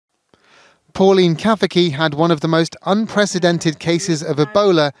Pauline Cafferkey had one of the most unprecedented cases of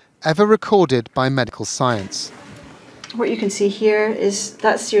Ebola ever recorded by medical science. What you can see here is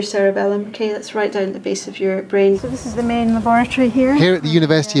that's your cerebellum, okay, that's right down at the base of your brain. So this is the main laboratory here. Here at the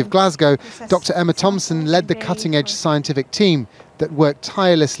University of Glasgow, Dr. Emma Thompson led the cutting-edge scientific team that worked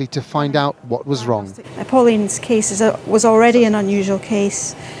tirelessly to find out what was wrong. Pauline's case was already an unusual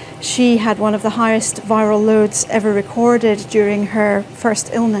case. She had one of the highest viral loads ever recorded during her first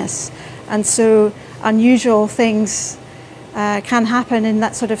illness, and so unusual things can happen in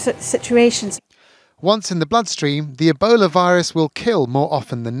that sort of situation. Once in the bloodstream, the Ebola virus will kill more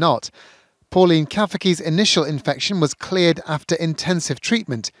often than not. Pauline Cafferkey's initial infection was cleared after intensive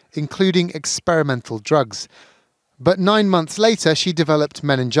treatment, including experimental drugs. But 9 months later, she developed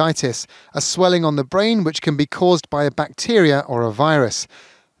meningitis, a swelling on the brain which can be caused by a bacteria or a virus.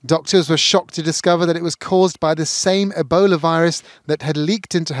 Doctors were shocked to discover that it was caused by the same Ebola virus that had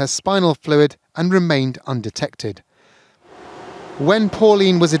leaked into her spinal fluid and remained undetected. When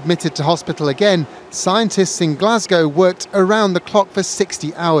Pauline was admitted to hospital again, scientists in Glasgow worked around the clock for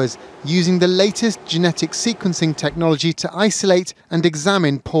 60 hours, using the latest genetic sequencing technology to isolate and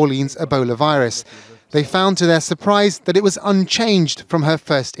examine Pauline's Ebola virus. They found to their surprise that it was unchanged from her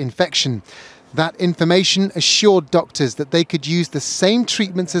first infection. That information assured doctors that they could use the same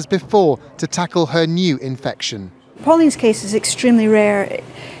treatments as before to tackle her new infection. Pauline's case is extremely rare.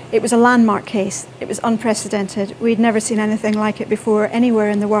 It was a landmark case. It was unprecedented. We'd never seen anything like it before anywhere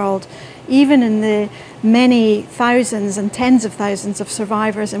in the world. Even in the many thousands and tens of thousands of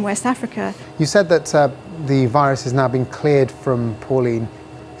survivors in West Africa. You said that the virus has now been cleared from Pauline.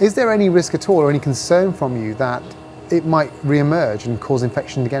 Is there any risk at all or any concern from you that it might re-emerge and cause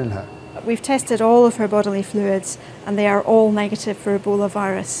infection again in her? We've tested all of her bodily fluids and they are all negative for Ebola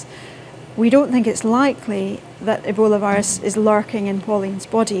virus. We don't think it's likely that Ebola virus is lurking in Pauline's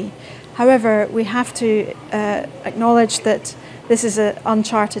body. However, we have to acknowledge that this is an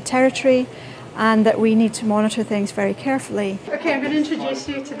uncharted territory and that we need to monitor things very carefully. Okay, I'm going to introduce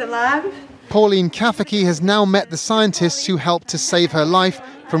you to the lab. Pauline Cafferkey has now met the scientists who helped to save her life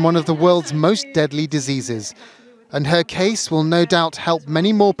from one of the world's most deadly diseases. And her case will no doubt help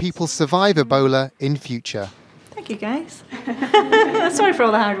many more people survive Ebola in future. Thank you, guys. Sorry for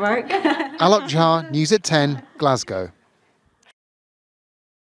all the hard work. Alok Jha, News at 10, Glasgow.